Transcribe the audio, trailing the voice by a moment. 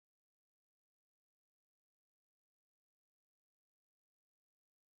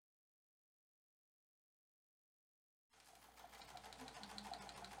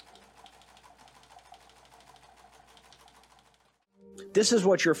This is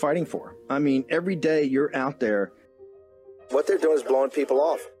what you're fighting for. I mean, every day you're out there. What they're doing is blowing people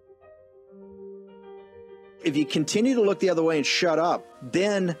off. If you continue to look the other way and shut up,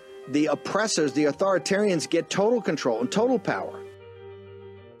 then the oppressors, the authoritarians, get total control and total power.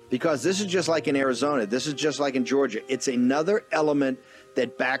 Because this is just like in Arizona. This is just like in Georgia. It's another element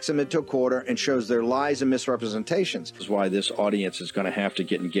that backs them into a corner and shows their lies and misrepresentations. This is why this audience is going to have to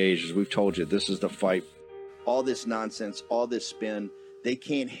get engaged. As we've told you, this is the fight. All this nonsense, all this spin, they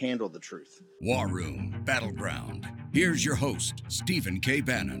can't handle the truth. War Room Battleground. Here's your host, Stephen K.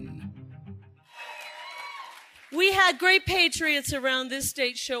 Bannon. We had great patriots around this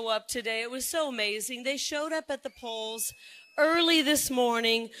state show up today. It was so amazing. They showed up at the polls early this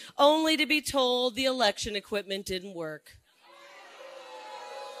morning, only to be told the election equipment didn't work.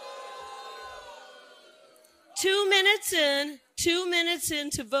 2 minutes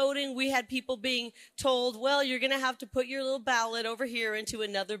into voting, we had people being told, well, you're going to have to put your little ballot over here into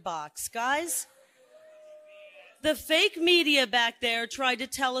another box. Guys, the fake media back there tried to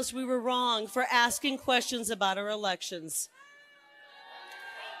tell us we were wrong for asking questions about our elections.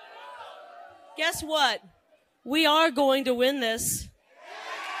 Guess what? We are going to win this.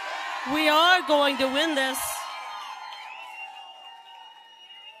 We are going to win this.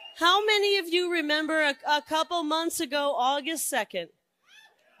 How many of you remember a couple months ago, August 2nd,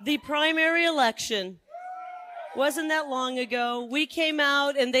 the primary election? Wasn't that long ago? We came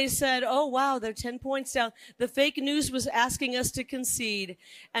out and they said, oh, wow, they're 10 points down. The fake news was asking us to concede.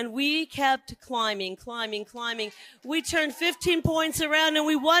 And we kept climbing. We turned 15 points around and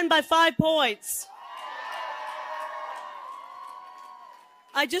we won by 5 points.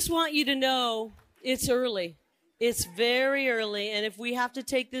 I just want you to know it's early. It's very early, and if we have to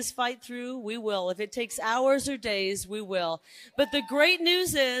take this fight through, we will. If it takes hours or days, we will. But the great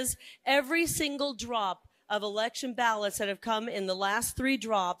news is every single drop of election ballots that have come in the last 3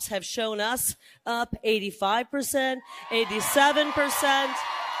 drops have shown us up 85%, 87%,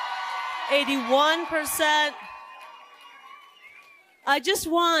 81%. I just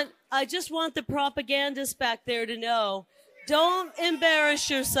want the propagandists back there to know, don't embarrass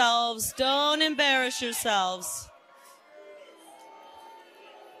yourselves. Don't embarrass yourselves.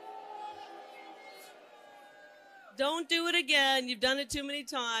 Don't do it again. You've done it too many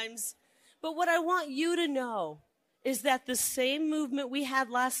times. But what I want you to know is that the same movement we had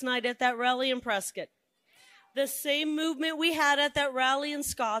last night at that rally in Prescott, the same movement we had at that rally in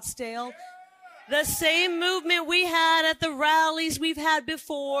Scottsdale, the same movement we had at the rallies we've had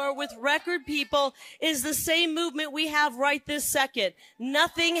before with record people is the same movement we have right this second.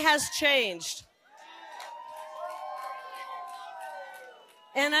 Nothing has changed.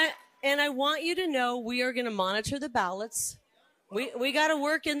 And I want you to know we are going to monitor the ballots. We got to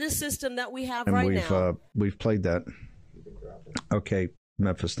work in the system that we have right now. We've played that. Okay,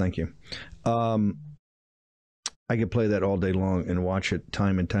 Memphis, thank you. I could play that all day long and watch it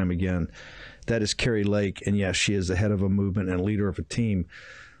time and time again. That is Kari Lake, and yes, she is the head of a movement and leader of a team.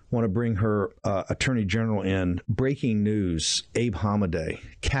 Want to bring her Attorney General in. Breaking news: Abe Hamadeh,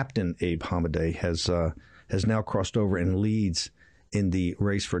 Captain Abe Hamadeh, has now crossed over and leads in the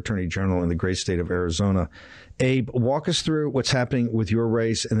race for Attorney General in the great state of Arizona. Abe, walk us through what's happening with your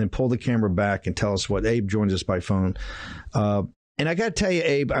race, and then pull the camera back and tell us what. Abe joins us by phone. And I got to tell you,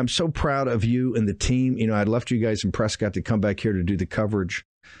 Abe, I'm so proud of you and the team. You know, I'd left you guys in Prescott to come back here to do the coverage.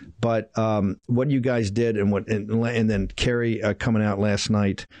 But what you guys did and then Kari coming out last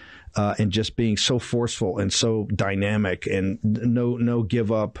night and just being so forceful and so dynamic and no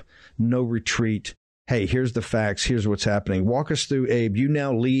give up, no retreat. Hey, here's the facts. Here's what's happening. Walk us through, Abe. You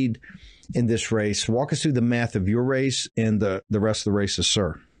now lead in this race. Walk us through the math of your race and the rest of the races,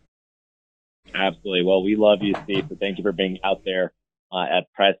 sir. Absolutely. Well, we love you, Steve. So thank you for being out there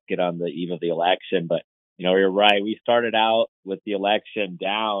at Prescott on the eve of the election. But, you know, you're right. We started out with the election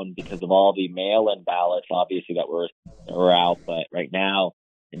down because of all the mail-in ballots, obviously, that were out. But right now,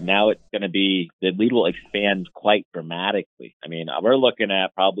 it's going to be, the lead will expand quite dramatically. I mean, we're looking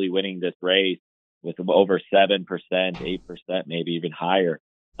at probably winning this race with over 7%, 8%, maybe even higher.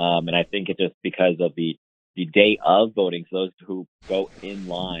 And I think it's just because of the day of voting, so those who go in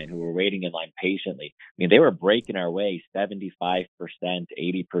line, who were waiting in line patiently, I mean, they were breaking our way 75%,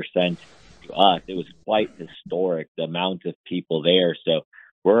 80% to us. It was quite historic, the amount of people there. So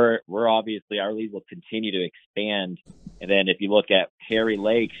we're obviously, our lead will continue to expand. And then if you look at Kari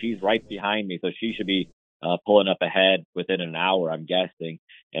Lake, she's right behind me, so she should be pulling up ahead within an hour, I'm guessing.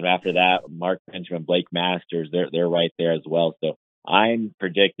 And after that, Mark Benjamin, Blake Masters, they're right there as well. So I'm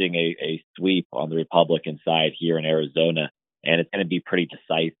predicting a sweep on the Republican side here in Arizona, and it's going to be pretty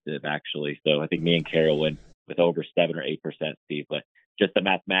decisive, actually. So I think me and Kari will win with over 7 or 8%, Steve. But just the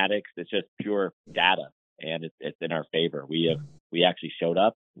mathematics, it's just pure data, and it's in our favor. We actually showed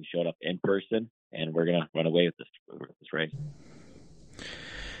up. We showed up in person, and we're going to run away with this race.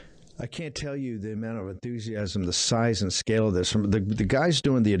 I can't tell you the amount of enthusiasm, the size and scale of this. The guys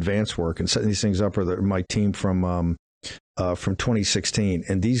doing the advance work and setting these things up are my team from 2016,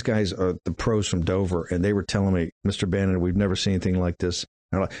 and these guys are the pros from Dover, and they were telling me, Mr. Bannon, we've never seen anything like this.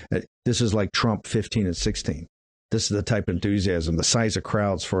 This is like Trump 15 and 16. This is the type of enthusiasm, the size of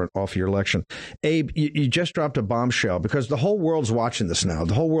crowds for an off-year election. Abe, you just dropped a bombshell because the whole world's watching this now.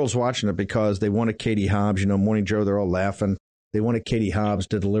 The whole world's watching it because they wanted Katie Hobbs. Morning Joe, they're all laughing. They wanted Katie Hobbs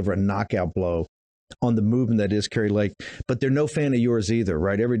to deliver a knockout blow on the movement that is Kari Lake. But they're no fan of yours either,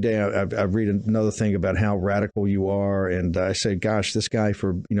 right? Every day I read another thing about how radical you are. And I say, gosh, this guy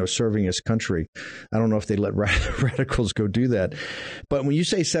for, serving his country. I don't know if they let radicals go do that. But when you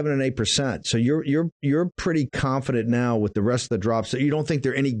say 7 and 8%, so you're pretty confident now with the rest of the drops. So you don't think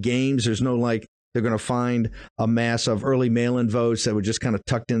there are any games? There's no they're going to find a mass of early mail-in votes that were just kind of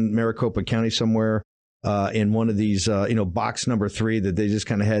tucked in Maricopa County somewhere. In one of these, box number 3 that they just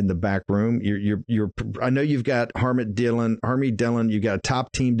kind of had in the back room. I know you've got Harmy Dillon. You got a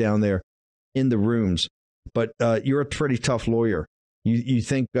top team down there in the rooms, but you're a pretty tough lawyer. You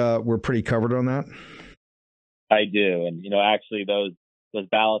think we're pretty covered on that? I do, and actually those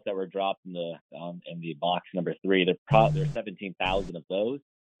ballots that were dropped in the box number 3, there's 17,000 of those,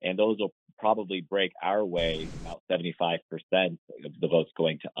 and those will probably break our way about 75% of the votes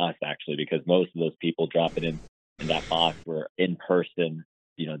going to us, actually, because most of those people dropping in that box were in person,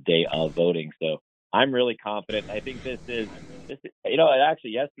 day of voting. So I'm really confident. I think this it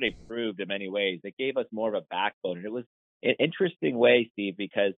actually yesterday proved in many ways. It gave us more of a backbone. And it was an interesting way, Steve,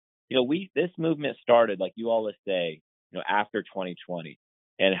 because, this movement started, like you always say, after 2020.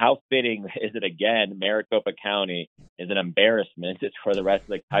 And how fitting is it again? Maricopa County is an embarrassment. It's for the rest of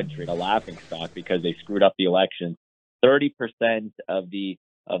the country, a laughingstock, because they screwed up the election. 30% of the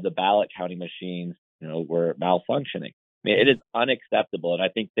ballot counting machines, were malfunctioning. I mean, it is unacceptable, and I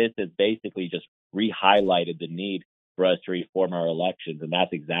think this has basically just re-highlighted the need for us to reform our elections, and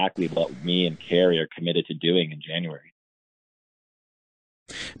that's exactly what me and Kari are committed to doing in January.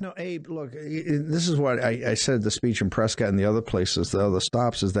 No, Abe, look, this is what I said the speech in Prescott and the other places, the other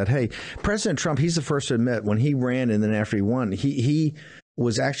stops, is that, hey, President Trump, he's the first to admit when he ran and then after he won, he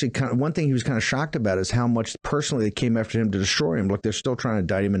was actually one thing he was kind of shocked about is how much personally they came after him to destroy him. Look, they're still trying to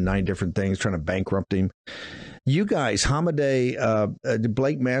indict him in 9 different things, trying to bankrupt him. You guys, Hamadeh,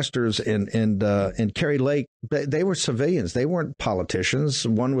 Blake Masters, and Kari Lake, they were civilians. They weren't politicians.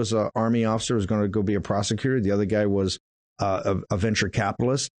 One was an Army officer who was going to go be a prosecutor. The other guy was a venture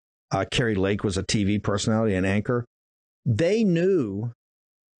capitalist. Kari Lake was a TV personality and anchor. They knew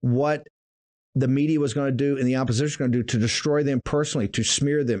what the media was going to do and the opposition was going to do to destroy them personally, to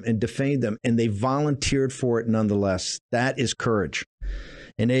smear them and defame them, and they volunteered for it nonetheless. That is courage.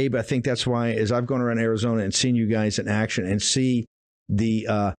 And Abe, I think that's why, as I've gone around Arizona and seen you guys in action and see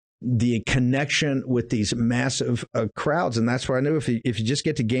the connection with these massive crowds, and that's why I knew if you just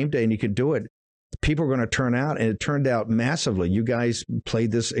get to game day and you could do it, people are going to turn out, and it turned out massively. You guys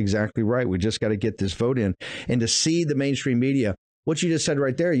played this exactly right. We just got to get this vote in. And to see the mainstream media, what you just said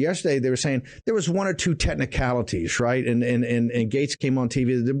right there, yesterday they were saying there was 1 or 2 technicalities, right? And Gates came on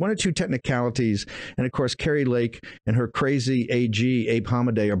TV. There were 1 or 2 technicalities. And, of course, Kari Lake and her crazy AG, Abe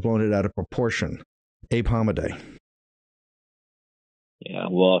Hamadeh, are blowing it out of proportion. Abe Hamadeh. Yeah,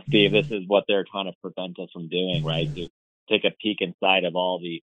 well, Steve, this is what they're trying to prevent us from doing, right? To take a peek inside of all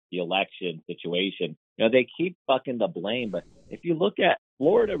the election situation. They keep fucking the blame, but if you look at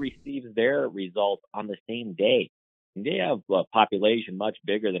Florida receives their results on the same day. They have a population much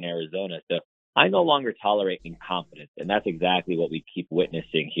bigger than Arizona. So I no longer tolerate incompetence. And that's exactly what we keep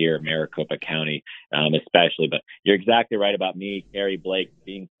witnessing here in Maricopa County, especially. But you're exactly right about me, Kari, Blake,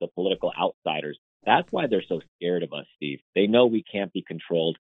 being the political outsiders. That's why they're so scared of us, Steve. They know we can't be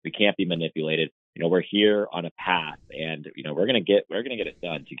controlled. We can't be manipulated. We're here on a path, and we're gonna get it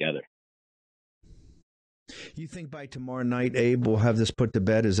done together. You think by tomorrow night, Abe, we'll have this put to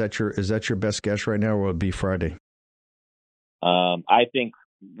bed? Is that your best guess right now, or will it be Friday? I think.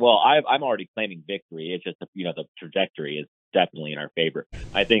 Well, I'm already claiming victory. It's just the trajectory is definitely in our favor.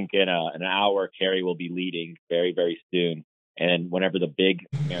 I think in an hour, Kari will be leading very, very soon, and whenever the big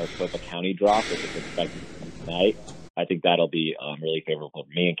Maricopa County drop, which is expected tonight, I think that'll be really favorable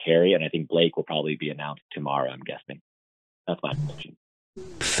for me and Kari, and I think Blake will probably be announced tomorrow, I'm guessing. That's my prediction.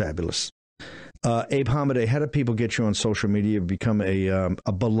 Fabulous. Abe Hamadeh, how do people get you on social media, become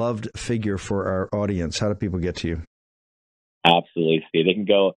a beloved figure for our audience? How do people get to you? Absolutely, Steve. They can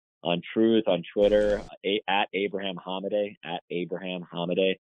go on Truth, on Twitter, at Abraham Hamadeh,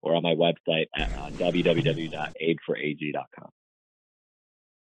 or on my website at www.abeforag.com.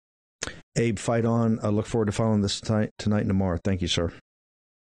 Abe, fight on. I look forward to following this tonight and tomorrow. Thank you, sir.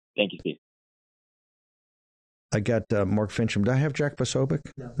 Thank you, Steve. I got Mark Finchem. Did I have Jack Posobiec?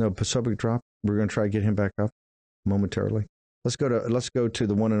 No, Posobiec dropped. We're going to try to get him back up momentarily. Let's go to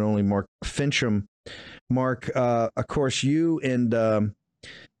the one and only Mark Finchem. Mark, of course, you and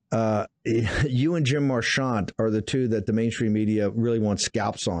Jim Marchant are the two that the mainstream media really want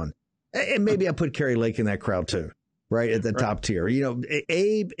scalps on. And maybe I put Kari Lake in that crowd too, right at the top tier. You know,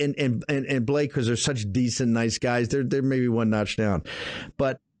 Abe and Blake, because they're such decent, nice guys, they're maybe one notch down.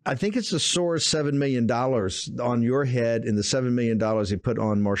 But I think it's the sore $7 million on your head and the $7 million he put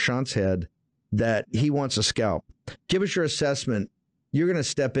on Marchant's head that he wants a scalp. Give us your assessment. You're going to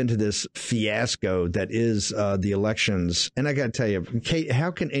step into this fiasco that is the elections. And I got to tell you, Kate,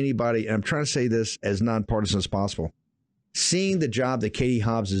 how can anybody, and I'm trying to say this as nonpartisan as possible, seeing the job that Katie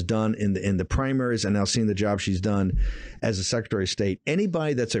Hobbs has done in the primaries and now seeing the job she's done as a Secretary of State,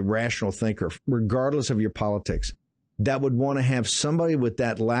 anybody that's a rational thinker, regardless of your politics, that would want to have somebody with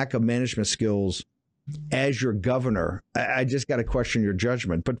that lack of management skills as your governor, I just got to question your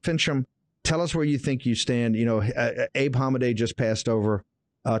judgment. But Finchem, tell us where you think you stand. You know, Abe Hamadeh just passed over.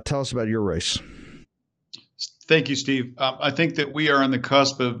 Tell us about your race. Thank you, Steve. I think that we are on the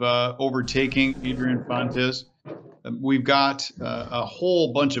cusp of overtaking Adrian Fontes. We've got a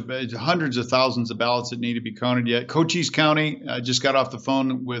whole bunch of hundreds of thousands of ballots that need to be counted yet. Cochise County just got off the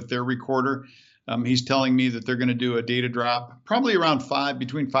phone with their recorder. He's telling me that they're going to do a data drop probably around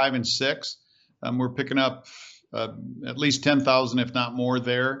between 5 and 6. We're picking up at least 10,000, if not more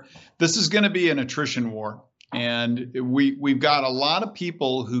there. This is going to be an attrition war. And we've got a lot of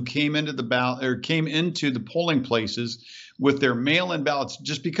people who came into the polling places with their mail-in ballots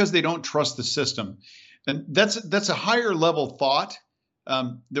just because they don't trust the system. And that's a higher level thought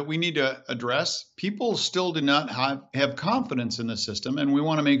that we need to address. People still do not have confidence in the system, and we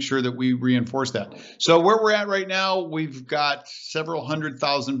want to make sure that we reinforce that. So where we're at right now, we've got several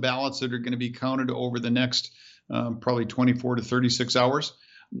 100,000 ballots that are going to be counted over the next probably 24 to 36 hours.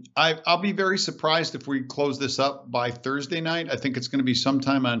 I'll be very surprised if we close this up by Thursday night. I think it's going to be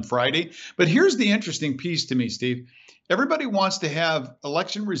sometime on Friday. But here's the interesting piece to me, Steve. Everybody wants to have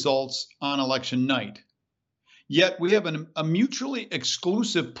election results on election night. Yet we have a mutually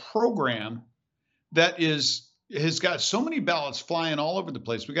exclusive program that has got so many ballots flying all over the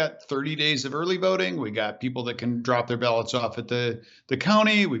place. We got 30 days of early voting. We got people that can drop their ballots off at the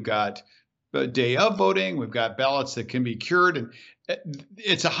county. We've got a day of voting. We've got ballots that can be cured. And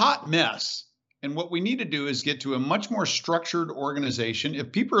it's a hot mess. And what we need to do is get to a much more structured organization.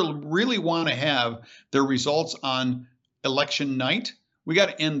 If people really want to have their results on election night, we got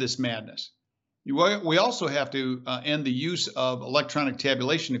to end this madness. We also have to end the use of electronic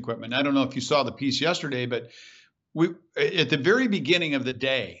tabulation equipment. I don't know if you saw the piece yesterday, but at the very beginning of the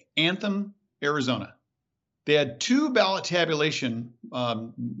day, Anthem, Arizona, they had 2 ballot tabulation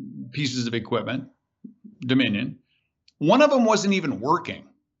pieces of equipment, Dominion. One of them wasn't even working,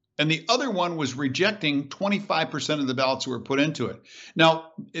 and the other one was rejecting 25% of the ballots that were put into it.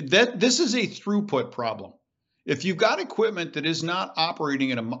 Now, this is a throughput problem. If you've got equipment that is not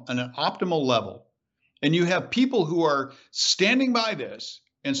operating at an optimal level, and you have people who are standing by this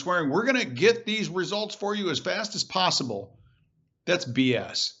and swearing, we're going to get these results for you as fast as possible, that's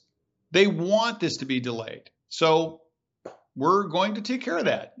BS. They want this to be delayed. So we're going to take care of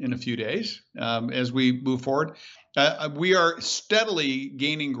that in a few days as we move forward. We are steadily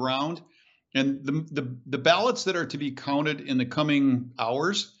gaining ground. And the ballots that are to be counted in the coming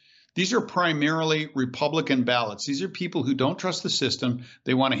hours, these are primarily Republican ballots. These are people who don't trust the system.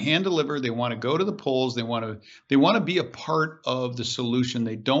 They want to hand deliver. They want to go to the polls. They want to be a part of the solution.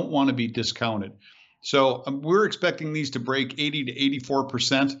 They don't want to be discounted. So we're expecting these to break 80 to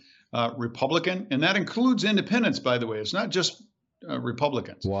 84% Republican, and that includes independents, by the way. It's not just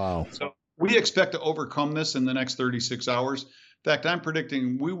Republicans. Wow. So we expect to overcome this in the next 36 hours. In fact, I'm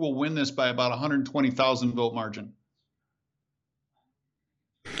predicting we will win this by about 120,000 vote margin.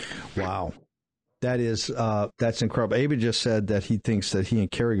 Wow. That's incredible. Abe just said that he thinks that he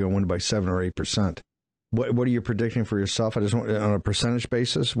and Kari are going to win by 7 or 8%. What are you predicting for yourself? I just want, on a percentage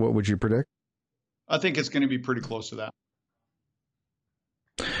basis, what would you predict? I think it's going to be pretty close to that.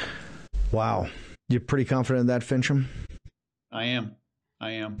 Wow. You're pretty confident in that, Finchem? I am.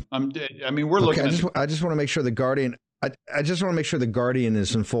 We're looking at... I just want to make sure the Guardian... I just want to make sure the Guardian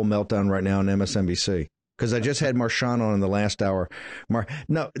is in full meltdown right now on MSNBC. Because I just had Marchant on in the last hour.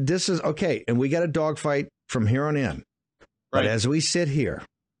 No, this is okay. And we got a dogfight from here on in. Right. But as we sit here,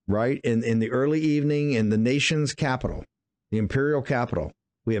 right? In the early evening in the nation's capital, the imperial capital,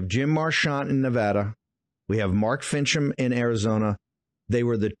 we have Jim Marchant in Nevada. We have Mark Finchem in Arizona. They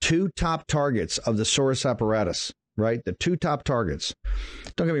were the two top targets of the Soros apparatus, right? The two top targets.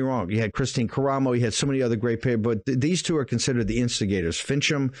 Don't get me wrong. You had Christine Karamo. You had so many other great people, but these two are considered the instigators.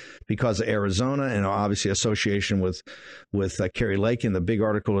 Finchem, because of Arizona and obviously association with Kari Lake. In the big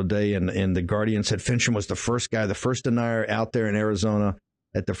article today in The Guardian said Finchem was the first guy, the first denier out there in Arizona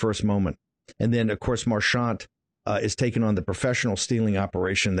at the first moment. And then, of course, Marchant is taking on the professional stealing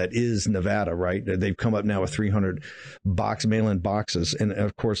operation that is Nevada, right? They've come up now with 300 mail-in boxes. And,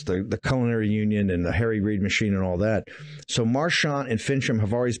 of course, the Culinary Union and the Harry Reid machine and all that. So Marchant and Finchem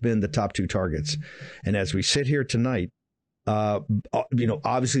have always been the top two targets. And as we sit here tonight,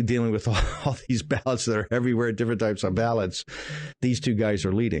 obviously dealing with all these ballots that are everywhere, different types of ballots, these two guys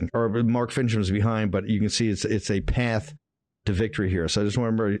are leading. Or Mark Finchem's behind, but you can see it's a path to victory here. So I just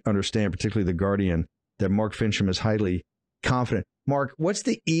want to understand, particularly The Guardian, that Mark Finchem is highly confident. Mark, what's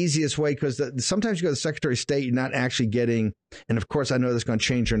the easiest way? Because sometimes you go to the Secretary of State, you're not actually getting, and of course I know this is going to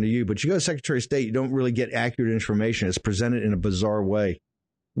change under you, but you go to the Secretary of State, you don't really get accurate information. It's presented in a bizarre way.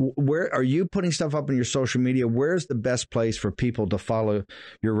 Where are you putting stuff up in your social media? Where's the best place for people to follow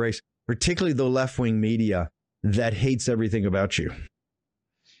your race, particularly the left-wing media that hates everything about you?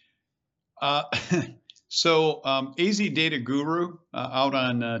 So AZ Data Guru out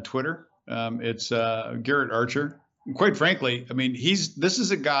on Twitter. It's Garrett Archer. Quite frankly, I mean, this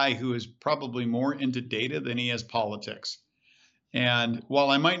is a guy who is probably more into data than he is politics. And while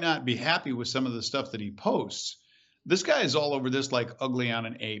I might not be happy with some of the stuff that he posts, this guy is all over this like ugly on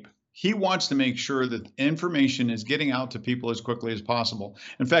an ape. He wants to make sure that information is getting out to people as quickly as possible.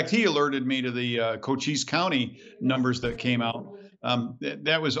 In fact, he alerted me to the Cochise County numbers that came out.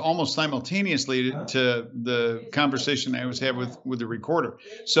 That was almost simultaneously to the conversation I was having with the recorder.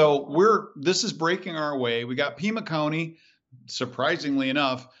 So this is breaking our way. We got Pima County, surprisingly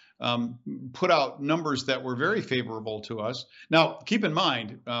enough, put out numbers that were very favorable to us. Now, keep in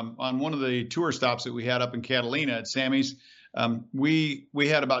mind, on one of the tour stops that we had up in Catalina at Sammy's, we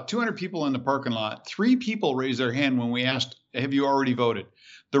had about 200 people in the parking lot. 3 people raised their hand when we asked, have you already voted?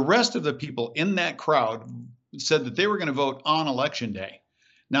 The rest of the people in that crowd said that they were going to vote on election day.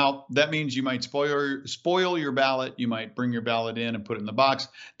 Now, that means you might spoil your ballot. You might bring your ballot in and put it in the box.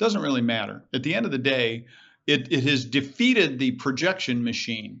 Doesn't really matter. At the end of the day, it has defeated the projection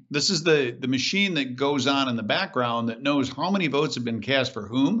machine. This is the machine that goes on in the background that knows how many votes have been cast for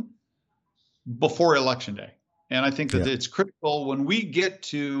whom before election day. And I think that it's critical when we get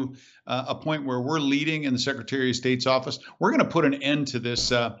to a point where we're leading in the Secretary of State's office, we're going to put an end to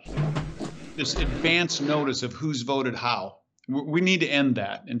this advance notice of who's voted how. We need to end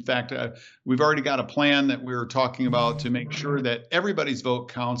that. In fact, we've already got a plan that we're talking about to make sure that everybody's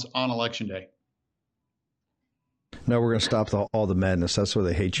vote counts on election day. No, we're going to stop all the madness. That's why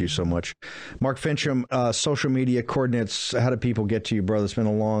they hate you so much. Mark Finchem, social media coordinates. How do people get to you, brother? It's been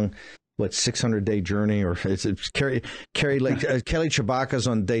a long, 600-day journey, or it's Kari Lake, Kelly Chewbacca's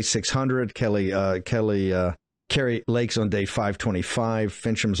on day 600. Kari Lake's on day 525.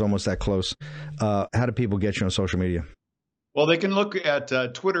 Finchem's almost that close. How do people get you on social media? Well, they can look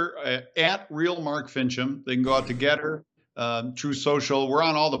at Twitter at Real Mark Finchem. They can go out to Getter, True Social. We're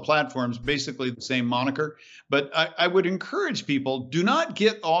on all the platforms, basically the same moniker. But I would encourage people, do not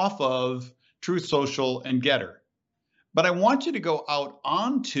get off of Truth Social and Getter. But I want you to go out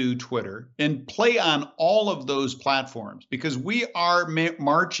onto Twitter and play on all of those platforms, because we are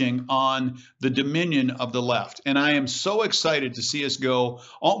marching on the dominion of the left. And I am so excited to see us go.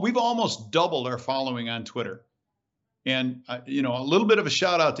 We've almost doubled our following on Twitter. And, a little bit of a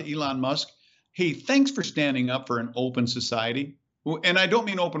shout out to Elon Musk. Hey, thanks for standing up for an open society. And I don't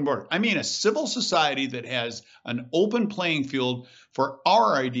mean open border. I mean a civil society that has an open playing field for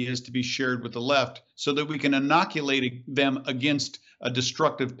our ideas to be shared with the left so that we can inoculate them against a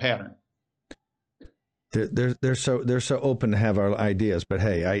destructive pattern. They're so open to have our ideas. But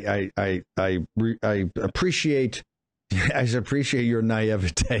hey, I appreciate your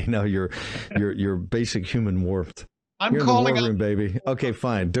naivete. No, your basic human warmth. I'm You're calling in the war room, baby. Okay,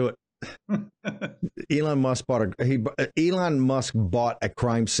 fine, do it. Elon Musk bought a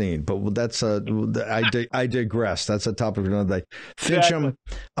crime scene, but that's I digress. That's a topic for another day. Finchem,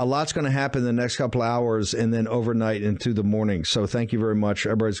 a lot's going to happen in the next couple of hours, and then overnight into the morning. So thank you very much.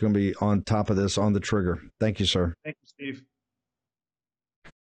 Everybody's going to be on top of this, on the trigger. Thank you, sir. Thank you, Steve.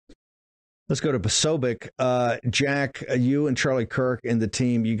 Let's go to Posobiec. Jack, you and Charlie Kirk and the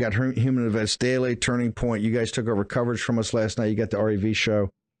team, you got Human Events Daily, Turning Point. You guys took over coverage from us last night. You got the REV show.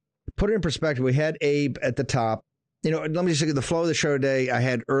 Put it in perspective. We had Abe at the top. let me just say the flow of the show today. I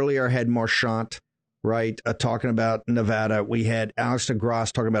had Marchant, right, talking about Nevada. We had Alex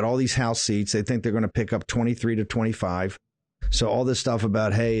DeGrasse talking about all these House seats. They think they're going to pick up 23 to 25. So all this stuff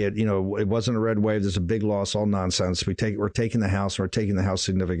about, hey, it wasn't a red wave. There's a big loss, all nonsense. We're taking the House. We're taking the House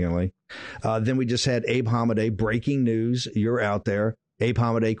significantly. Then we just had Abe Hamadeh, breaking news. You're out there. Abe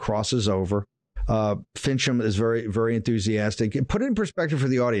Hamadeh crosses over. Fincham is very, very enthusiastic. Put it in perspective for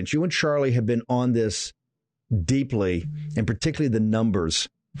the audience. You and Charlie have been on this deeply, and particularly the numbers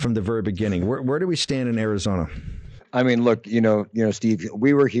from the very beginning. Where do we stand in Arizona? I mean, look, Steve,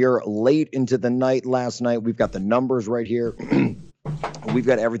 we were here late into the night last night. We've got the numbers right here. We've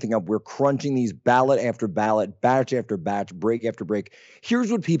got everything up. We're crunching these ballot after ballot, batch after batch, break after break. Here's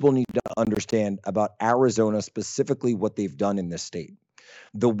what people need to understand about Arizona, specifically what they've done in this state.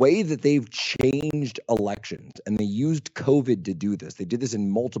 The way that they've changed elections, and they used COVID to do this. They did this in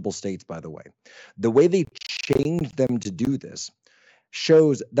multiple states, by the way. The way they changed them to do this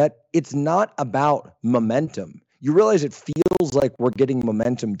shows that it's not about momentum. You realize it feels like we're getting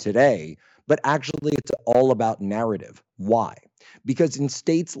momentum today, but actually it's all about narrative. Why? Because in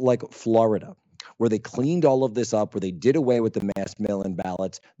states like Florida, where they cleaned all of this up, where they did away with the mass mail-in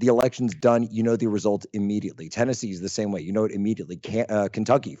ballots, the election's done, the results immediately. Tennessee is the same way. It immediately.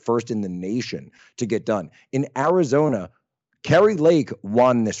 Kentucky, first in the nation to get done. In Arizona, Kari Lake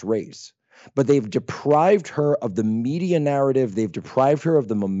won this race. But they've deprived her of the media narrative. They've deprived her of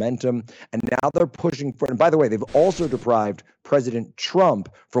the momentum. And now they're pushing for, and by the way, they've also deprived President Trump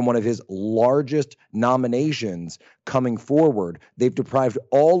from one of his largest nominations coming forward. They've deprived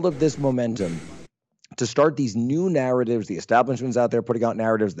all of this momentum to start these new narratives. The establishment's out there putting out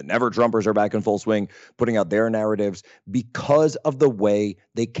narratives. The Never Trumpers are back in full swing, putting out their narratives because of the way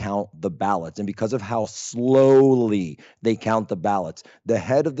they count the ballots and because of how slowly they count the ballots. The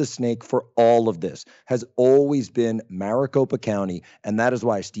head of the snake for all of this has always been Maricopa County. And that is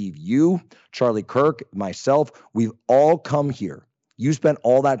why, Steve, you, Charlie Kirk, myself, we've all come here. You spent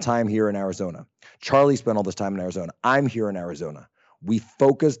all that time here in Arizona. Charlie spent all this time in Arizona. I'm here in Arizona. We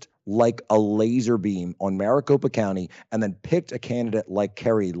focused like a laser beam on Maricopa County and then picked a candidate like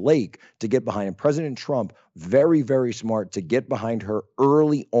Kari Lake to get behind. And President Trump, very, very smart to get behind her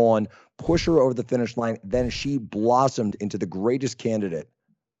early on, push her over the finish line. Then she blossomed into the greatest candidate,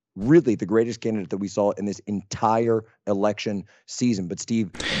 really the greatest candidate that we saw in this entire election season. But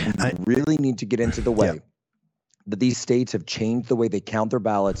Steve, I really need to get into the way that these states have changed the way they count their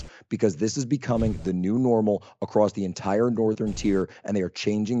ballots because this is becoming the new normal across the entire northern tier, and they are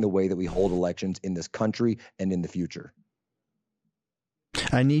changing the way that we hold elections in this country and in the future.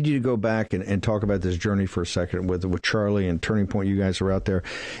 I need you to go back and talk about this journey for a second with Charlie and Turning Point. You guys are out there.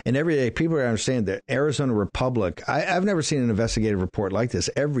 And every day, people understand that Arizona Republic, I've never seen an investigative report like this.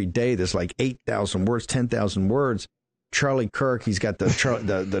 Every day, there's like 8,000 words, 10,000 words. Charlie Kirk, he's got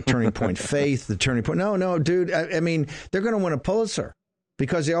the Turning Point faith, the Turning Point. No, dude. I mean, they're going to win a Pulitzer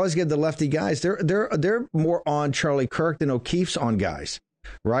because they always give the lefty guys. They're more on Charlie Kirk than O'Keefe's on guys,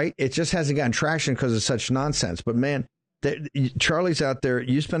 right? It just hasn't gotten traction because of such nonsense. But man, Charlie's out there.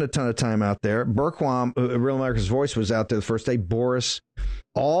 You spent a ton of time out there. Berquam, Real America's Voice, was out there the first day. Boris,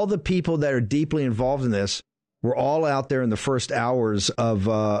 all the people that are deeply involved in this were all out there in the first hours of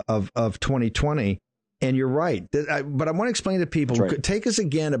 2020. And you're right. But I want to explain to people, right. Take us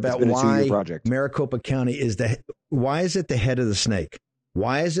again about why Maricopa County why is it the head of the snake?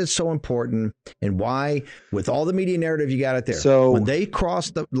 Why is it so important? And why, with all the media narrative you got out there, so when they cross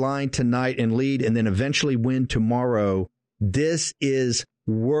the line tonight and lead and then eventually win tomorrow, this is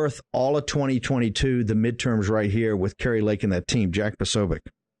worth all of 2022, the midterms right here with Kari Lake and that team, Jack Posobiec.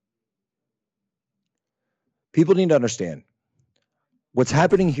 People need to understand what's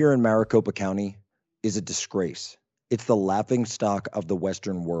happening here in Maricopa County is a disgrace. It's the laughingstock of the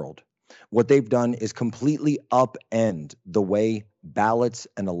Western world. What they've done is completely upend the way ballots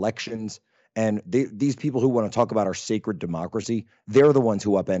and elections and these people who want to talk about our sacred democracy, they're the ones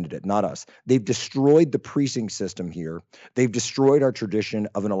who upended it, not us. They've destroyed the precinct system here. They've destroyed our tradition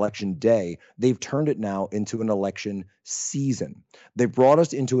of an election day. They've turned it now into an election season. They brought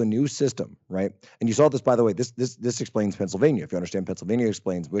us into a new system, right? And you saw this, by the way, this explains Pennsylvania. If you understand Pennsylvania,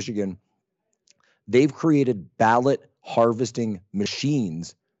 explains Michigan. They've created ballot harvesting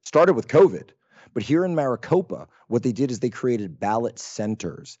machines, started with COVID. But here in Maricopa, what they did is they created ballot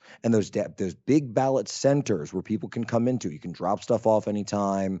centers. And those big ballot centers where people can come into, you can drop stuff off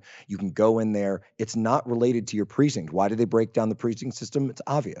anytime, you can go in there. It's not related to your precinct. Why did they break down the precinct system? It's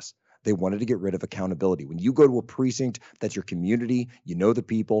obvious. They wanted to get rid of accountability. When you go to a precinct, that's your community, you know the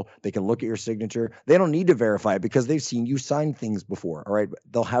people, they can look at your signature. They don't need to verify it because they've seen you sign things before, all right?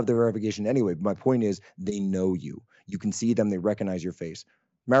 They'll have their verification anyway. But my point is they know you. You can see them. They recognize your face.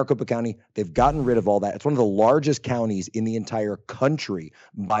 Maricopa County, they've gotten rid of all that. It's one of the largest counties in the entire country,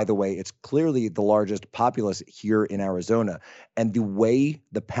 by the way. It's clearly the largest populace here in Arizona. And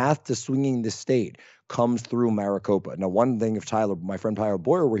the path to swinging the state comes through Maricopa. Now, one thing, if my friend Tyler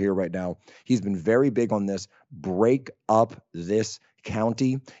Boyer were here right now, he's been very big on this. Break up this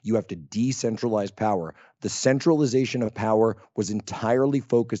county. You have to decentralize power. The centralization of power was entirely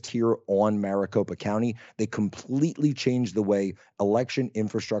focused here on Maricopa County. They completely changed the way election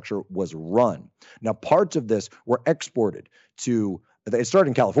infrastructure was run. Now, parts of this were exported to, it started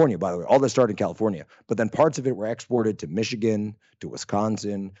in California, by the way, all this started in California, but then parts of it were exported to Michigan, to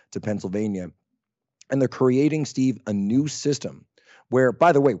Wisconsin, to Pennsylvania. And they're creating, Steve, a new system where,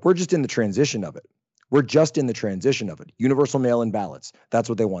 by the way, we're just in the transition of it. We're just in the transition of it. Universal mail-in ballots. That's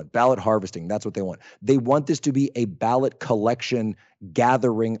what they want. Ballot harvesting. That's what they want. They want this to be a ballot collection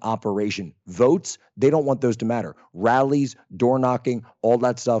gathering operation. Votes, they don't want those to matter. Rallies, door knocking, all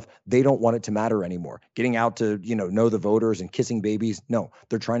that stuff, they don't want it to matter anymore. Getting out to, know the voters and kissing babies. No,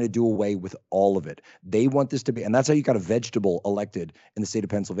 they're trying to do away with all of it. They want this to be, and that's how you got a vegetable elected in the state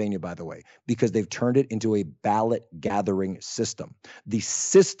of Pennsylvania, by the way, because they've turned it into a ballot gathering system. The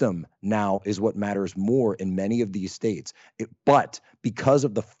system now is what matters more in many of these states. But because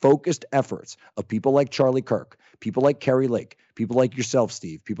of the focused efforts of people like Charlie Kirk, people like Kari Lake, people like yourself,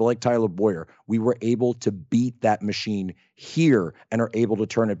 Steve, people like Tyler Boyer, we were able to beat that machine here and are able to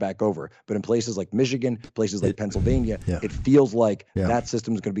turn it back over. But in places like Michigan, places like Pennsylvania, it feels like that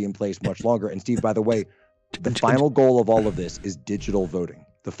system is going to be in place much longer. And Steve, by the way, the final goal of all of this is digital voting.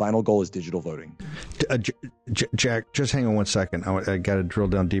 The final goal is digital voting. Jack, just hang on 1 second. I got to drill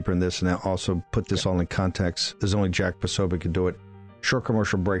down deeper in this and also put this all in context. There's only Jack Posobiec can do it. Short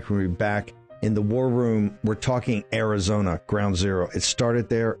commercial break. We'll be back. In the War Room, we're talking Arizona, ground zero. It started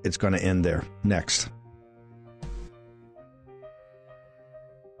there. It's going to end there. Next.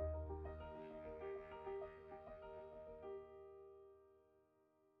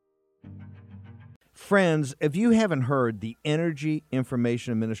 Friends, if you haven't heard, the Energy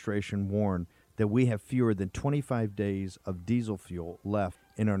Information Administration warned that we have fewer than 25 days of diesel fuel left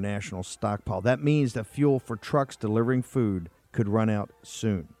in our national stockpile. That means that fuel for trucks delivering food could run out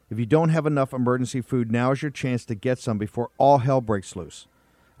soon. If you don't have enough emergency food, now is your chance to get some before all hell breaks loose.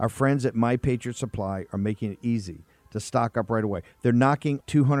 Our friends at My Patriot Supply are making it easy to stock up right away. They're knocking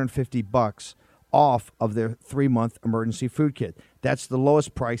 $250 off of their 3-month emergency food kit. That's the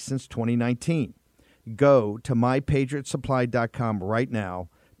lowest price since 2019. Go to mypatriotsupply.com right now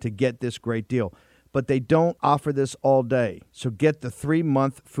to get this great deal. But they don't offer this all day, so get the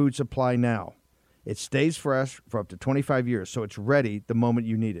 3-month food supply now. It stays fresh for up to 25 years, so it's ready the moment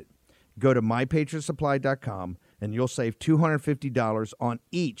you need it. Go to mypatriotsupply.com, and you'll save $250 on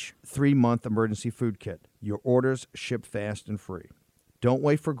each 3-month emergency food kit. Your orders ship fast and free. Don't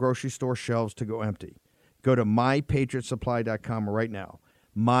wait for grocery store shelves to go empty. Go to mypatriotsupply.com right now.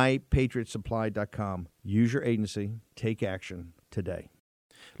 mypatriotsupply.com. Use your agency. Take action today.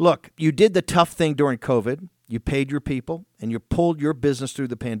 Look, you did the tough thing during COVID. You paid your people, and you pulled your business through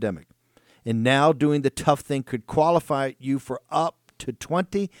the pandemic. And now doing the tough thing could qualify you for up to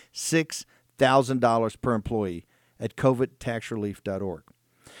 $26,000 per employee at covidtaxrelief.org.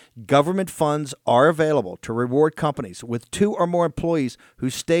 Government funds are available to reward companies with 2 or more employees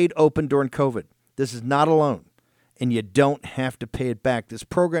who stayed open during COVID. This is not a loan, and you don't have to pay it back. This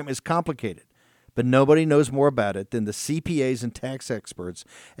program is complicated, but nobody knows more about it than the CPAs and tax experts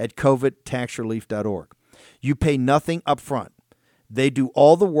at covidtaxrelief.org. You pay nothing up front. They do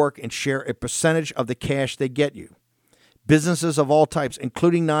all the work and share a percentage of the cash they get you. Businesses of all types,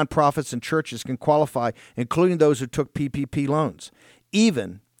 including nonprofits and churches, can qualify, including those who took PPP loans,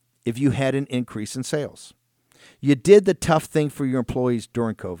 even if you had an increase in sales. You did the tough thing for your employees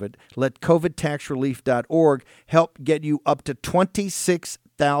during COVID. Let covidtaxrelief.org help get you up to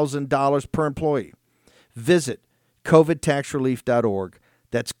 $26,000 per employee. Visit covidtaxrelief.org.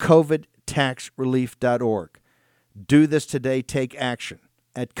 That's covidtaxrelief.org. Do this today. Take action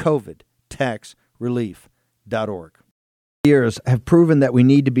at covidtaxrelief.org. Years have proven that we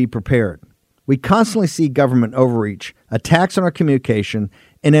need to be prepared. We constantly see government overreach, attacks on our communication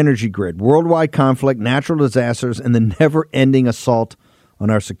and energy grid, worldwide conflict, natural disasters, and the never-ending assault on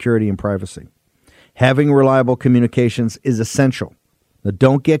our security and privacy. Having reliable communications is essential. Now,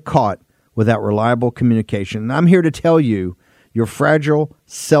 don't get caught without reliable communication. And I'm here to tell you, your fragile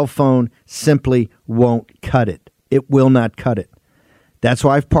cell phone simply won't cut it. It will not cut it. That's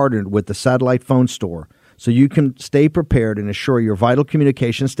why I've partnered with the Satellite Phone Store, so you can stay prepared and assure your vital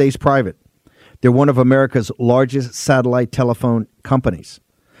communication stays private. They're one of America's largest satellite telephone companies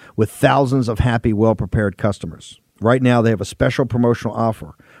with thousands of happy, well-prepared customers. Right now, they have a special promotional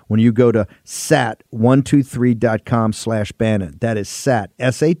offer when you go to sat123.com/Bannon. That is SAT,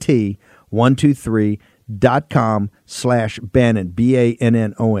 SAT 123.com/Bannon,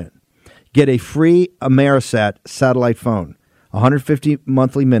 BANNON. Get a free Amerisat satellite phone, 150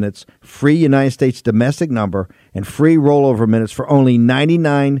 monthly minutes, free United States domestic number, and free rollover minutes for only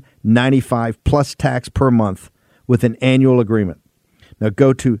 $99.95 plus tax per month with an annual agreement. Now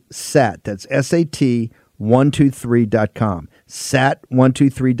go to SAT, that's SAT123.com,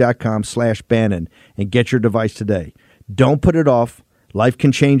 SAT123.com/Bannon, and get your device today. Don't put it off. Life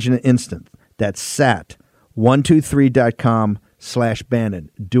can change in an instant. That's SAT123.com/Bannon.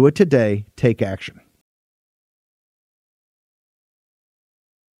 Do it today. Take action.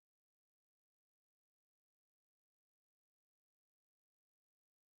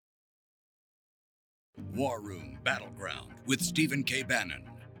 War Room Battleground with Stephen K. Bannon.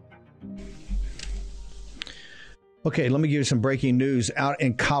 Okay, let me give you some breaking news. Out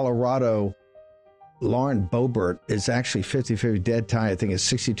in Colorado, Lauren Boebert is actually 50-50 dead tie. I think it's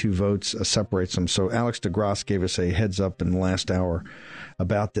 62 votes separates them. So Alex DeGrasse gave us a heads up in the last hour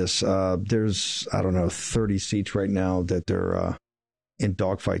about this. There's, 30 seats right now that they're in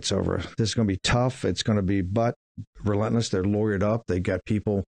dogfights over. This is going to be tough. It's going to be relentless. They're lawyered up. They got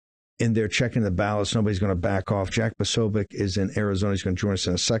people in there checking the ballots. Nobody's going to back off. Jack Posobiec is in Arizona. He's going to join us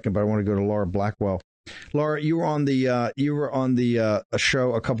in a second, but I want to go to Laura Blackwell. Laura, you were on the a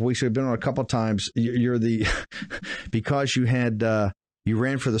show a couple weeks ago. You've been on a couple times. You're the because you had you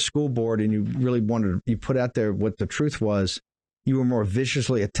ran for the school board and you really you put out there what the truth was. You were more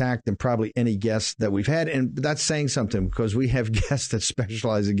viciously attacked than probably any guest that we've had, and that's saying something because we have guests that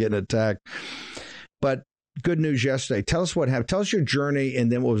specialize in getting attacked. But good news yesterday. Tell us what happened. Tell us your journey,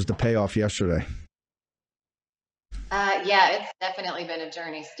 and then what was the payoff yesterday? Yeah, it's definitely been a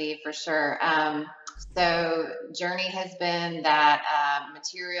journey, Steve, for sure. So journey has been that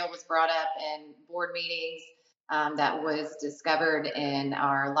material was brought up in board meetings that was discovered in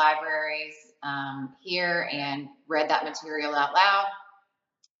our libraries here and read that material out loud.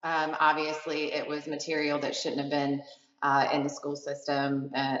 Obviously, it was material that shouldn't have been in the school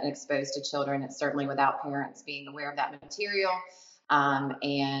system and exposed to children. It's certainly without parents being aware of that material.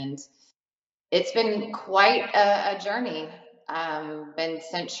 And it's been quite a journey. Been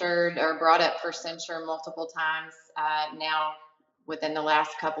censured or brought up for censure multiple times now within the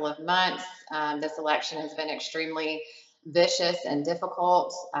last couple of months. This election has been extremely vicious and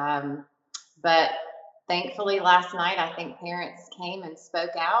difficult. But thankfully last night, I think parents came and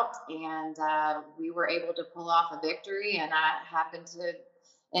spoke out and we were able to pull off a victory, and I happened to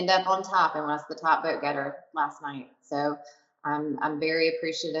end up on top and was the top vote getter last night. So I'm very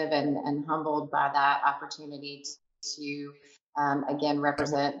appreciative and humbled by that opportunity to again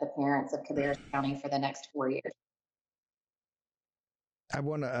represent the parents of Cabarrus County for the next 4 years. I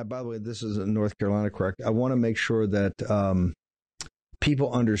want to, by the way, this is in North Carolina, correct? I want to make sure that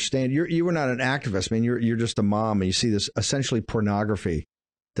people understand. You were not an activist. I mean, you're just a mom, and you see this essentially pornography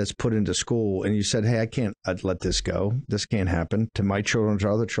that's put into school, and you said, "Hey, I can't let this go. This can't happen to my children, to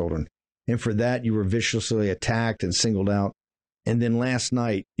other children." And for that, you were viciously attacked and singled out. And then last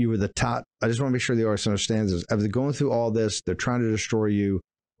night, you were the top. I just want to make sure the audience understands this. After going through all this, they're trying to destroy you.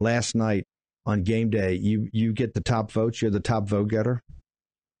 Last night on game day, you get the top votes. You're the top vote getter.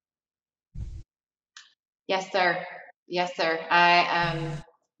 Yes, sir. Yes, sir. I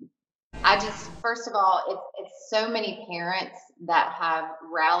just, first of all, it's so many parents that have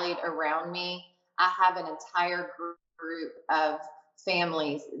rallied around me. I have an entire group of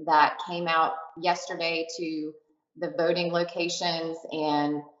families that came out yesterday to the voting locations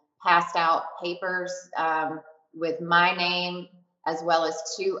and passed out papers with my name, as well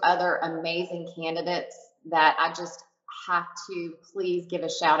as two other amazing candidates that I just have to please give a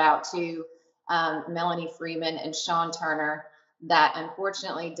shout out to, Melanie Freeman and Sean Turner, that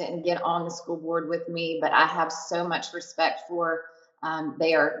unfortunately didn't get on the school board with me, but I have so much respect for.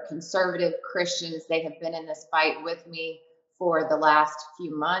 They are conservative Christians. They have been in this fight with me for the last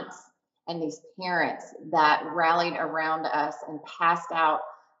few months. And these parents that rallied around us and passed out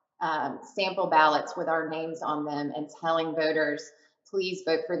sample ballots with our names on them and telling voters, please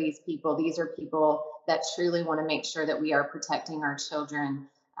vote for these people. These are people that truly want to make sure that we are protecting our children.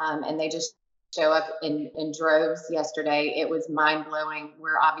 And they just show up in droves yesterday. It was mind blowing.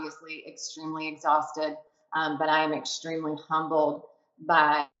 We're obviously extremely exhausted, but I am extremely humbled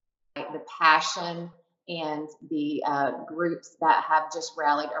by the passion and the groups that have just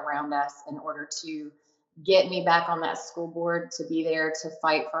rallied around us in order to get me back on that school board, to be there to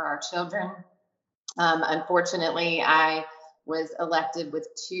fight for our children. Unfortunately, I was elected with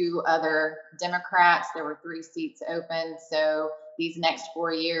 2 other Democrats. There were 3 seats open. So these next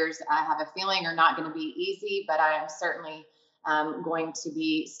 4 years, I have a feeling, are not going to be easy, but I am certainly going to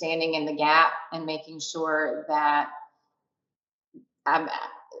be standing in the gap and making sure that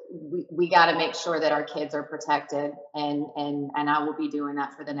we got to make sure that our kids are protected, and I will be doing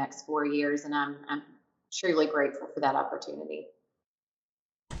that for the next 4 years, and I'm truly grateful for that opportunity.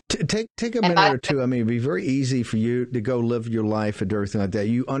 Take a minute or two. I mean, it'd be very easy for you to go live your life and everything like that.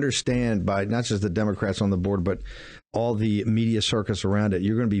 You understand, by not just the Democrats on the board, but all the media circus around it,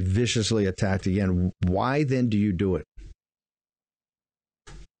 you're going to be viciously attacked again. Why then do you do it?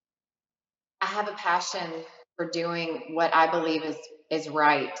 I have a passion for doing what I believe is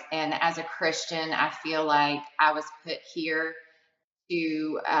right. And as a Christian, I feel like I was put here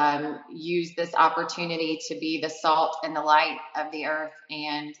to use this opportunity to be the salt and the light of the earth.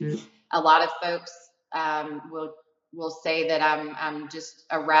 And a lot of folks will say that I'm just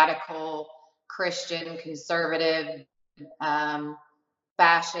a radical Christian, conservative,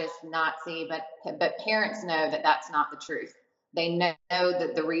 fascist, Nazi, but parents know that that's not the truth. They know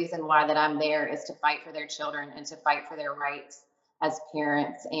that the reason why that I'm there is to fight for their children and to fight for their rights as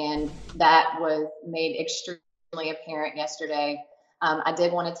parents. And that was made extremely apparent yesterday. I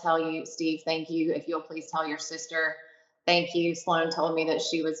did want to tell you, Steve, thank you. If you'll please tell your sister, thank you. Sloan told me that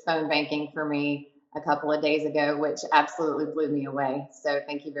she was phone banking for me a couple of days ago, which absolutely blew me away. So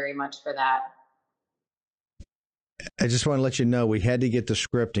thank you very much for that. I just want to let you know we had to get the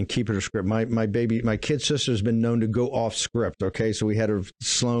script and keep it a script. My kid sister has been known to go off script. Okay, so we had her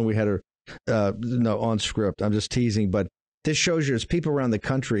Sloan, we had her on script. I'm just teasing, but this shows you there's people around the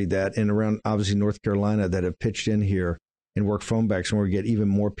country that, and around obviously North Carolina, that have pitched in here and work phone backs, and we're going to get even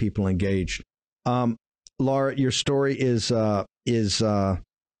more people engaged. Laura, your story is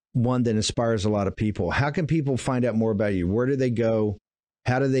one that inspires a lot of people. How can people find out more about you? Where do they go?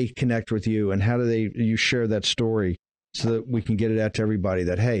 How do they connect with you? And how do you share that story so that we can get it out to everybody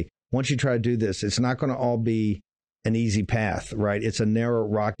that, hey, once you try to do this, it's not going to all be an easy path, right? It's a narrow,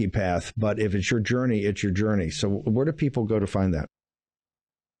 rocky path. But if it's your journey, it's your journey. So where do people go to find that?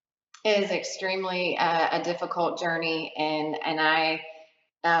 It is extremely a difficult journey, and I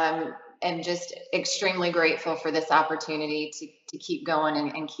am just extremely grateful for this opportunity to keep going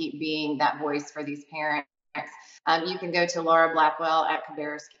and keep being that voice for these parents. You can go to Laura Blackwell at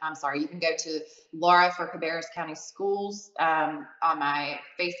Cabarrus. I'm sorry, you can go to Laura for Cabarrus County Schools on my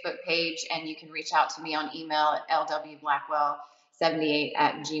Facebook page, and you can reach out to me on email at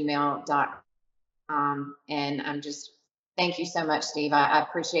lwblackwell78@gmail.com. And I'm just, thank you so much, Steve. I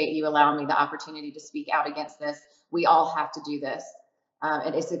appreciate you allowing me the opportunity to speak out against this. We all have to do this.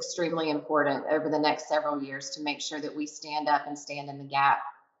 It is extremely important over the next several years to make sure that we stand up and stand in the gap.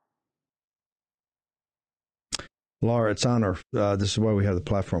 Laura, it's an honor. This is why we have the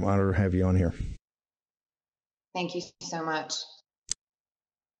platform. Honor to have you on here. Thank you so much.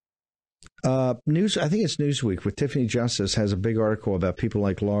 News. I think it's Newsweek with Tiffany Justice has a big article about people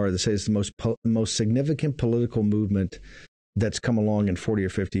like Laura that says the most significant political movement that's come along in 40 or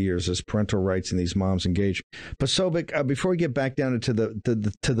 50 years is parental rights and these moms engaged. Posobiec, before we get back down into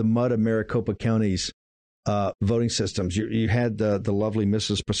the mud of Maricopa County's voting systems, you had the lovely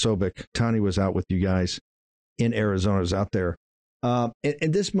Mrs. Posobiec. Tani was out with you guys in Arizona, is out there.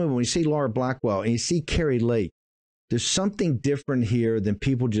 In this movement, when you see Laura Blackwell and you see Kari Lake, there's something different here than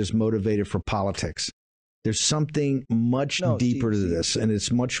people just motivated for politics. There's something much deeper to this, and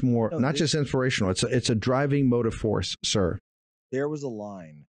it's much more, not just inspirational. It's a driving motive force, sir. There was a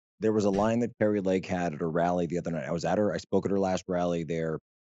line. There was a line that Kari Lake had at her rally the other night. I was at her. I spoke at her last rally there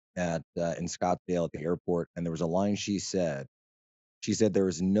in Scottsdale at the airport, and there was a line she said. She said, "There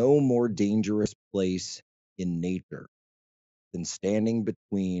is no more dangerous place in nature than standing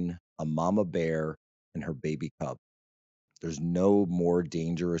between a mama bear and her baby cub. There's no more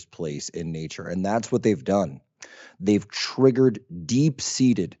dangerous place in nature." And that's what they've done. They've triggered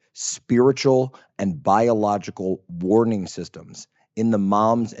deep-seated spiritual and biological warning systems in the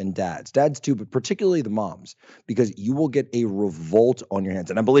moms and dads too, but particularly the moms, because you will get a revolt on your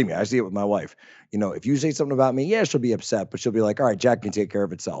hands. And believe me, I see it with my wife. You know, if you say something about me, yeah, she'll be upset, but she'll be like, all right, Jack can take care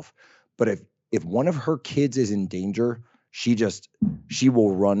of itself. But if one of her kids is in danger, she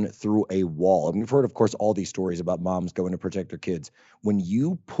will run through a wall. I mean, we've heard, of course, all these stories about moms going to protect their kids. When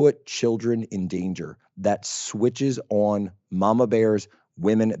you put children in danger, that switches on mama bears,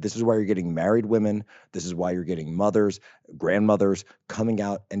 women. This is why you're getting married women. This is why you're getting mothers, grandmothers coming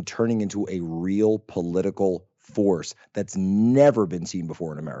out and turning into a real political force that's never been seen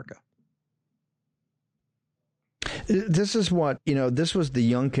before in America. This is what, this was the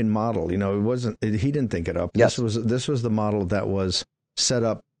Youngkin model. He didn't think it up. Yes. This was the model that was set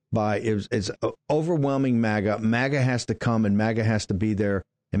up by, it's overwhelming MAGA. MAGA has to come and MAGA has to be there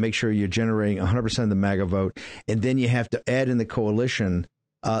and make sure you're generating 100% of the MAGA vote. And then you have to add in the coalition,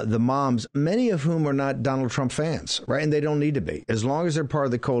 the moms, many of whom are not Donald Trump fans, right? And they don't need to be, as long as they're part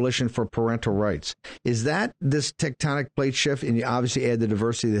of the coalition for parental rights. Is that this tectonic plate shift? And you obviously add the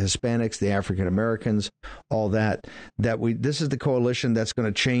diversity of the Hispanics, the African Americans, all that this is the coalition that's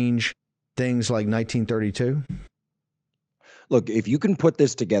going to change things like 1932? Look, if you can put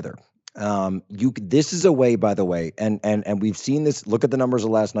this together, this is a way, by the way, and we've seen this. Look at the numbers of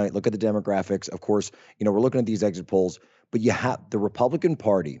last night. Look at the demographics. Of course, we're looking at these exit polls. But you have the Republican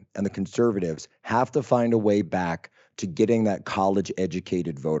Party and the conservatives have to find a way back to getting that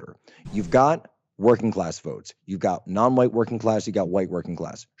college-educated voter. You've got working class votes. You've got non-white working class. You got white working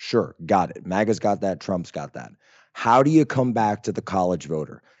class. Sure, got it. MAGA's got that. Trump's got that. How do you come back to the college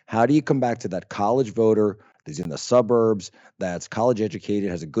voter? How do you come back to that college voter that's in the suburbs, that's college educated,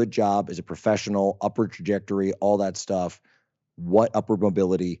 has a good job, is a professional, upward trajectory, all that stuff? What upward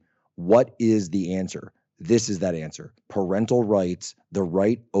mobility? What is the answer? This is that answer. Parental rights, the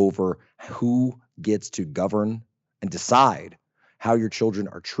right over who gets to govern and decide how your children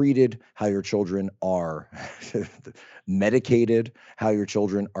are treated, how your children are medicated, how your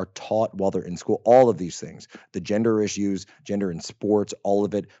children are taught while they're in school, all of these things. The gender issues, gender in sports, all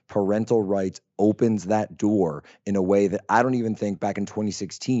of it. Parental rights opens that door in a way that I don't even think back in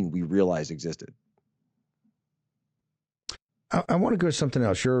 2016 we realized existed. I want to go to something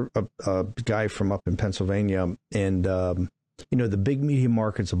else. You're a guy from up in Pennsylvania, and the big media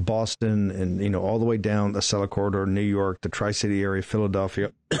markets of Boston, and all the way down the Acela Corridor, New York, the Tri-City area,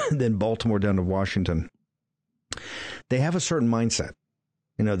 Philadelphia, then Baltimore down to Washington. They have a certain mindset.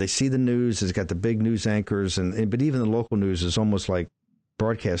 They see the news. It's got the big news anchors, but even the local news is almost like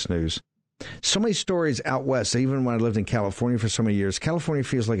broadcast news. So many stories out west. Even when I lived in California for so many years, California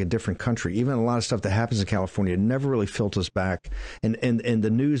feels like a different country. Even a lot of stuff that happens in California never really filters back. And the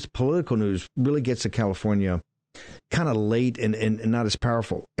news, political news, really gets to California kind of late and not as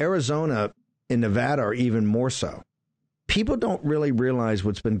powerful. Arizona and Nevada are even more so. People don't really realize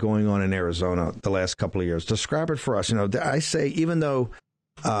what's been going on in Arizona the last couple of years. Describe it for us. I say, even though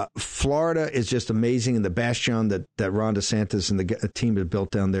Florida is just amazing, and the bastion that Ron DeSantis and the team have built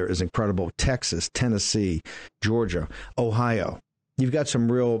down there is incredible. Texas, Tennessee, Georgia, Ohio. You've got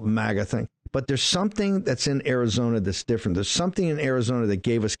some real MAGA thing. But there's something that's in Arizona that's different. There's something in Arizona that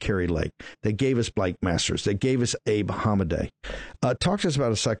gave us Kerry Lake, that gave us Blake Masters, that gave us Abe Hamadeh. Talk to us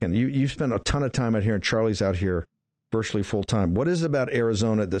about a second. You spent a ton of time out here, and Charlie's out here virtually full time. What is it about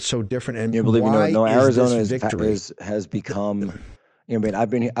Arizona that's so different? And why Arizona is this victory? has become. I've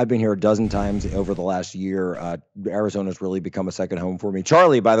been here a dozen times over the last year. Arizona's really become a second home for me.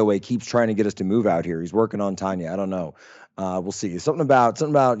 Charlie, by the way, keeps trying to get us to move out here. He's working on Tanya. I don't know. We'll see. Something about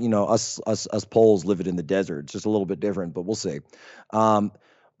us Poles living in the desert. It's just a little bit different, but we'll see.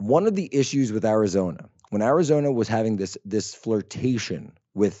 One of the issues with Arizona, when Arizona was having this flirtation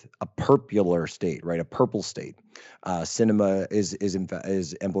with a purpular state, right? A purple state. Cinema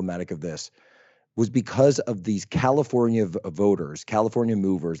is emblematic of this. Was because of these California voters, California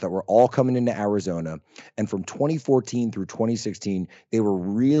movers that were all coming into Arizona. And from 2014 through 2016, they were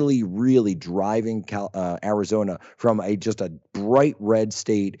really, really driving Arizona from just a bright red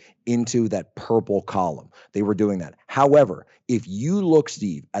state into that purple column. They were doing that. However, if you look,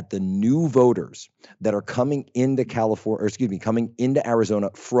 Steve, at the new voters that are coming into coming into Arizona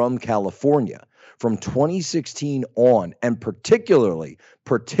from California, from 2016 on, and particularly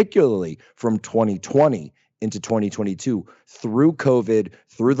from 2020 into 2022, through COVID,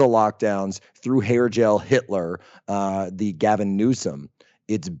 through the lockdowns, through hair gel Hitler, the Gavin Newsom,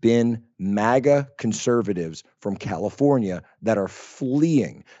 it's been MAGA conservatives from California that are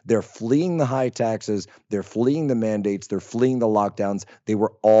fleeing. They're fleeing the high taxes. They're fleeing the mandates. They're fleeing the lockdowns. They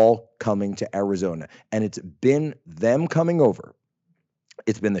were all coming to Arizona. And it's been them coming over.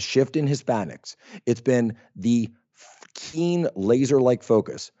 It's been the shift in Hispanics. It's been the keen laser-like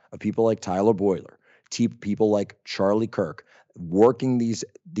focus of people like Tyler Boyler, people like Charlie Kirk, working these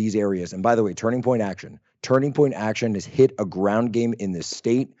areas. And by the way, Turning Point Action has hit a ground game in this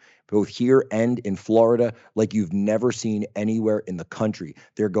state, both here and in Florida, like you've never seen anywhere in the country.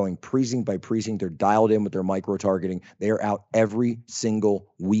 They're going precinct by precinct. They're dialed in with their micro-targeting. They are out every single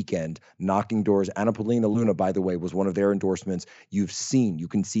weekend, knocking doors. Anna Paulina Luna, by the way, was one of their endorsements. You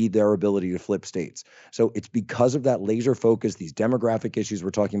can see their ability to flip states. So it's because of that laser focus, these demographic issues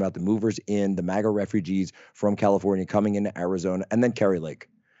we're talking about, the movers in, the MAGA refugees from California coming into Arizona, and then Kerry Lake.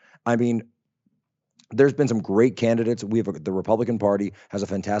 I mean, There's been some great candidates. The Republican Party has a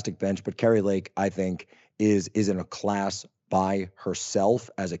fantastic bench, but Kari Lake, I think, is in a class by herself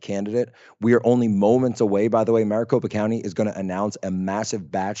as a candidate. We are only moments away, by the way. Maricopa County is going to announce a massive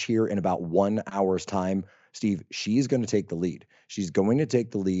batch here in about 1 hour's time. Steve, she's going to take the lead. She's going to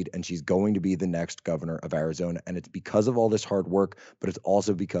take the lead, and she's going to be the next governor of Arizona. And it's because of all this hard work, but it's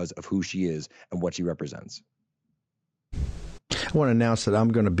also because of who she is and what she represents. I want to announce that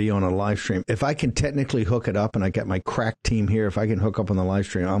I'm going to be on a live stream. If I can technically hook it up, and I got my crack team here, if I can hook up on the live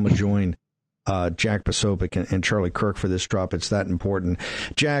stream, I'm going to join Jack Posobiec and Charlie Kirk for this drop. It's that important.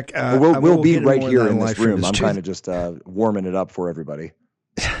 Jack, we'll be right here in this room. I'm kind of just warming it up for everybody.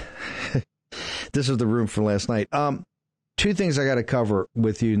 This is the room for last night. Two things I got to cover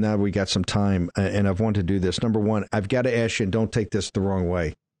with you now that we got some time, and I've wanted to do this. Number one, I've got to ask you, and don't take this the wrong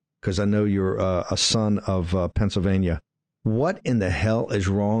way, because I know you're a son of Pennsylvania. What in the hell is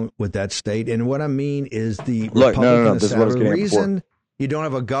wrong with that state? And what I mean is the Republican This is what I was getting at reason before. you don't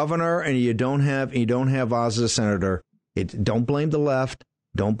have a governor and you don't have Oz as a senator. Don't blame the left.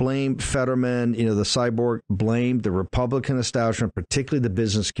 Don't blame Fetterman, the cyborg. Blame the Republican establishment, particularly the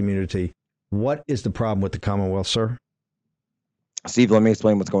business community. What is the problem with the Commonwealth, sir? Steve, let me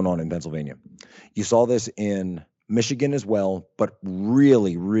explain what's going on in Pennsylvania. You saw this in Michigan as well, but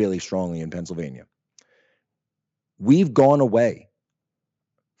really, really strongly in Pennsylvania. We've gone away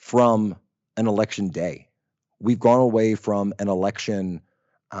from an election day. We've gone away from an election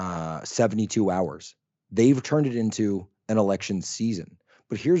 72 hours. They've turned it into an election season.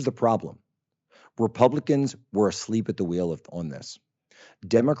 But here's the problem. Republicans were asleep at the wheel on this.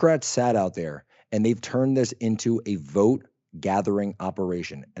 Democrats sat out there, and they've turned this into a vote gathering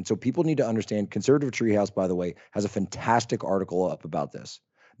operation. And so people need to understand, Conservative Treehouse, by the way, has a fantastic article up about this.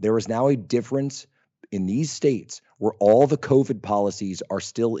 There is now a difference in these states where all the COVID policies are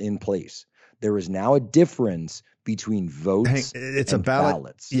still in place. There is now a difference between votes and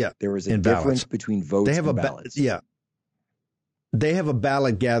ballots. Yeah, there is a difference between votes and ballots. They have a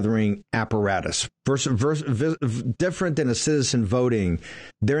ballot gathering apparatus versus different than a citizen voting.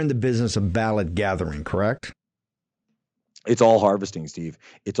 They're in the business of ballot gathering, correct? It's all harvesting, Steve.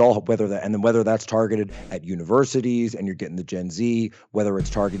 It's all whether that's targeted at universities and you're getting the Gen Z, whether it's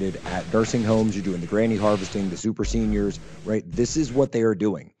targeted at nursing homes, you're doing the granny harvesting, the super seniors, right? This is what they are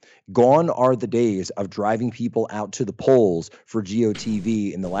doing. Gone are the days of driving people out to the polls for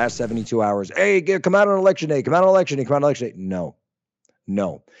GOTV in the last 72 hours. Hey, come out on election day, come out on election day, come out on election day.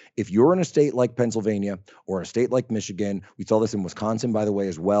 No. If you're in a state like Pennsylvania or a state like Michigan, we saw this in Wisconsin, by the way,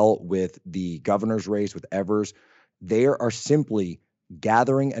 as well, with the governor's race with Evers. They are simply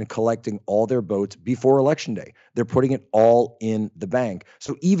gathering and collecting all their votes before election day. They're putting it all in the bank.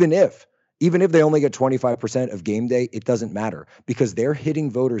 So even if they only get 25% of game day, it doesn't matter because they're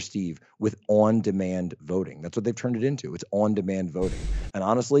hitting voters, Steve, with on-demand voting. That's what they've turned it into. It's on-demand voting. And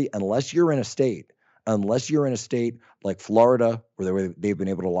honestly, unless you're in a state like Florida, where they've been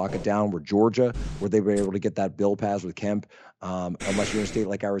able to lock it down, where Georgia, where they were able to get that bill passed with Kemp, unless you're in a state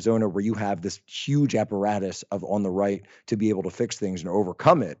like Arizona, where you have this huge apparatus on the right to be able to fix things and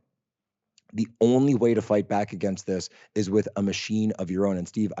overcome it, the only way to fight back against this is with a machine of your own. And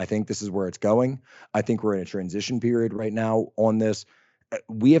Steve, I think this is where it's going. I think we're in a transition period right now on this.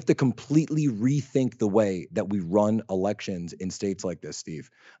 We have to completely rethink the way that we run elections in states like this, Steve.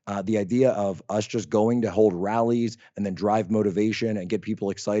 The idea of us just going to hold rallies and then drive motivation and get people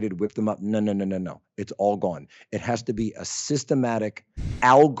excited, whip them up. No. It's all gone. It has to be a systematic,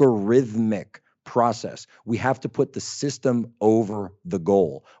 algorithmic process. We have to put the system over the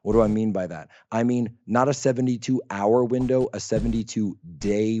goal. What do I mean by that? I mean, not a 72-hour window, a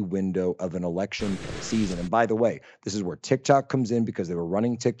 72-day window of an election season. And by the way, this is where TikTok comes in because they were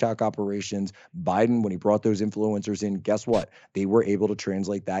running TikTok operations. Biden, when he brought those influencers in, guess what? They were able to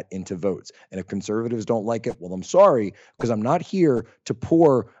translate that into votes. And if conservatives don't like it, well, I'm sorry, because I'm not here to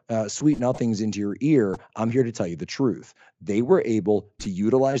pour sweet nothings into your ear. I'm here to tell you the truth. They were able to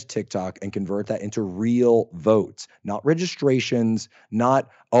utilize TikTok and convert that into real votes, not registrations, not,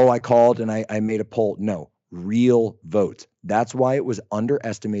 I called and I made a poll. No, real votes. That's why it was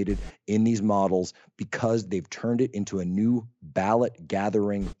underestimated in these models, because they've turned it into a new ballot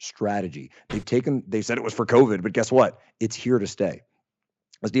gathering strategy. They said it was for COVID, but guess what? It's here to stay.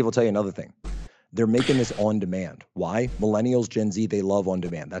 Steve will tell you another thing. They're making this on demand. Why? Millennials, Gen Z, they love on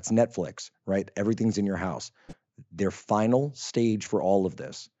demand. That's Netflix, right? Everything's in your house. Their final stage for all of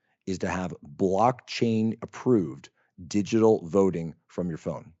this is to have blockchain approved digital voting from your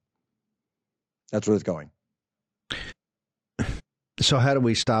phone. That's where it's going. So how do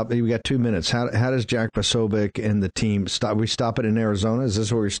we stop? We got 2 minutes. How does Jack Posobiec and the team stop? We stop it in Arizona? Is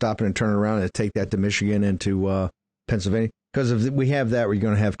this where we're stopping and turning around and take that to Michigan into Pennsylvania? Because if we have that, we're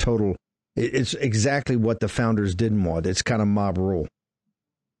going to have total. It's exactly what the founders didn't want. It's kind of mob rule.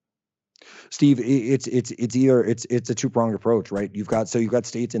 Steve, it's a two-pronged approach, right? You've got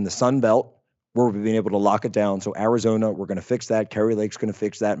states in the Sun Belt where we've been able to lock it down. So Arizona, we're going to fix that. Kerry Lake's going to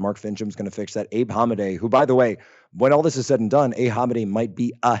fix that. Mark Fincham's going to fix that. Abe Hamadeh, who, by the way, when all this is said and done, Abe Hamadeh might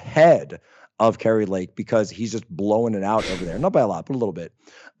be ahead of Kerry Lake because he's just blowing it out over there. Not by a lot, but a little bit.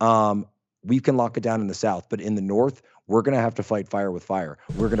 We can lock it down in the South, but in the North, we're going to have to fight fire with fire.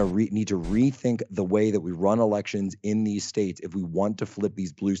 We're going to need to rethink the way that we run elections in these states if we want to flip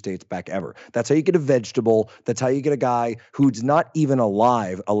these blue states back ever. That's how you get a vegetable. That's how you get a guy who's not even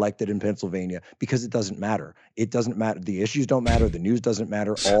alive elected in Pennsylvania, because it doesn't matter. It doesn't matter. The issues don't matter. The news doesn't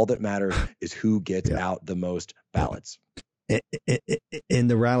matter. All that matters is who gets out the most ballots. And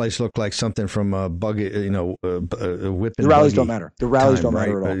the rallies look like something from a buggy, whipping. The rallies don't matter. The rallies don't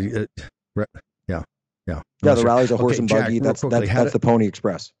matter at all. Yeah, the rallies are horse and buggy. Jack, that's the Pony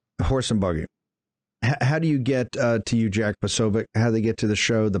Express. Horse and buggy. How do you get to you, Jack Posobiec? How do they get to the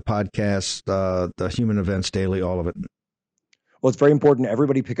show, the podcast, the Human Events Daily, all of it? Well, it's very important.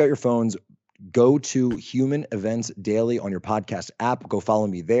 Everybody pick out your phones. Go to Human Events Daily on your podcast app. Go follow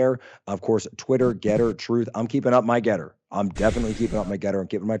me there. Of course, Twitter, Getter, Truth. I'm keeping up my Getter. I'm definitely keeping up my Getter. I'm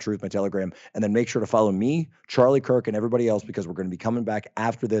keeping my Truth, my Telegram. And then make sure to follow me, Charlie Kirk, and everybody else, because we're going to be coming back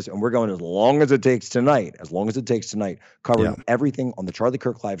after this. And we're going as long as it takes tonight, covering everything on the Charlie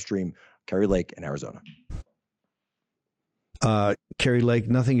Kirk live stream, Kerry Lake in Arizona. Kerry Lake,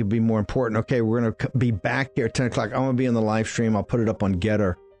 nothing could be more important. Okay, we're going to be back here at 10 o'clock. I want to be on the live stream. I'll put it up on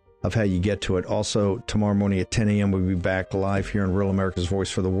Getter of how you get to it. Also, tomorrow morning at 10 a.m., we'll be back live here in Real America's Voice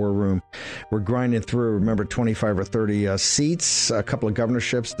for the War Room. We're grinding through, remember, 25 or 30 seats, a couple of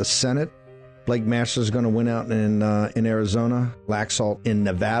governorships, the Senate. Blake Masters is going to win out in Arizona, Laxalt in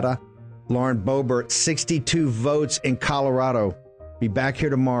Nevada. Lauren Boebert, 62 votes in Colorado. Be back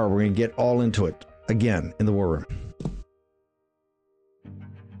here tomorrow. We're going to get all into it again in the War Room.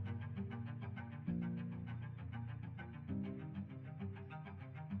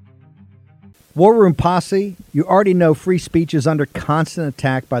 War Room Posse, you already know free speech is under constant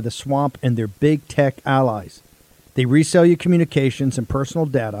attack by the swamp and their big tech allies. They resell your communications and personal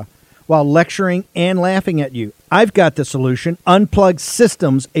data while lecturing and laughing at you. I've got the solution. Unplugged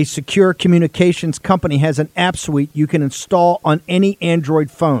Systems, a secure communications company, has an app suite you can install on any Android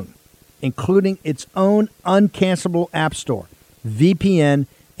phone, including its own uncancelable app store, VPN,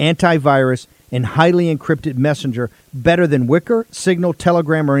 antivirus, and highly encrypted messenger, better than Wickr, Signal,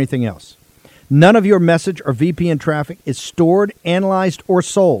 Telegram, or anything else. None of your message or VPN traffic is stored, analyzed, or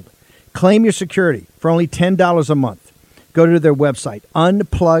sold. Claim your security for only $10 a month. Go to their website,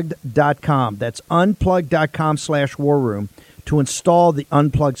 unplugged.com. That's unplugged.com/warroom to install the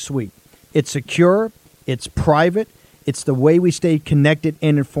Unplugged suite. It's secure, it's private, it's the way we stay connected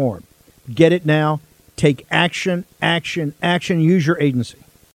and informed. Get it now. Take action, action, action. Use your agency.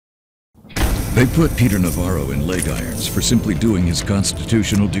 They put Peter Navarro in leg irons for simply doing his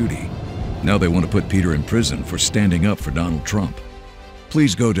constitutional duty. Now they want to put Peter in prison for standing up for Donald Trump.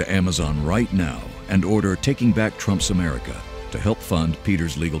 Please go to Amazon right now and order Taking Back Trump's America to help fund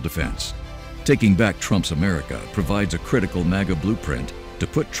Peter's legal defense. Taking Back Trump's America provides a critical MAGA blueprint to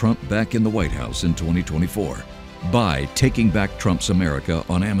put Trump back in the White House in 2024. Buy Taking Back Trump's America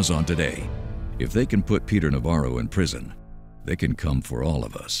on Amazon today. If they can put Peter Navarro in prison, they can come for all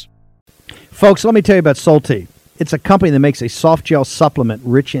of us. Folks, let me tell you about Solti. It's a company that makes a soft gel supplement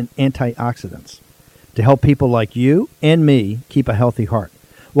rich in antioxidants to help people like you and me keep a healthy heart.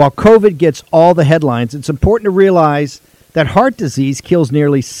 While COVID gets all the headlines, it's important to realize that heart disease kills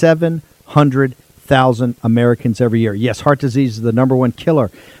nearly 700,000 Americans every year. Yes, heart disease is the number one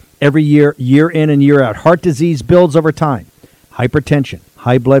killer every year, year in and year out. Heart disease builds over time. Hypertension,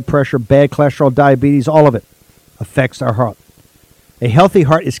 high blood pressure, bad cholesterol, diabetes, all of it affects our heart. A healthy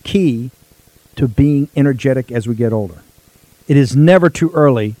heart is key to being energetic as we get older. It is never too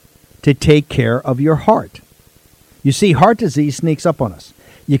early to take care of your heart. You see, heart disease sneaks up on us.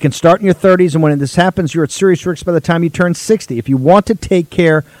 You can start in your 30s, and when this happens, you're at serious risk by the time you turn 60. If you want to take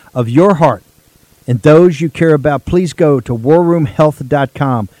care of your heart and those you care about, please go to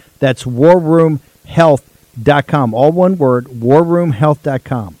warroomhealth.com. That's warroomhealth.com. All one word,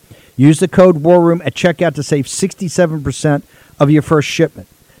 warroomhealth.com. Use the code WARROOM at checkout to save 67% of your first shipment.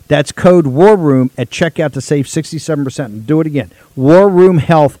 That's code WARROOM at checkout to save 67%. And do it again. War Room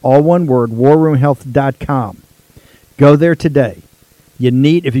Health, all one word, warroomhealth.com. Go there today.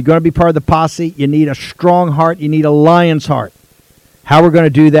 If you're going to be part of the posse, you need a strong heart. You need a lion's heart. How we're going to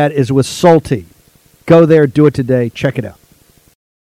do that is with Salty. Go there, do it today. Check it out.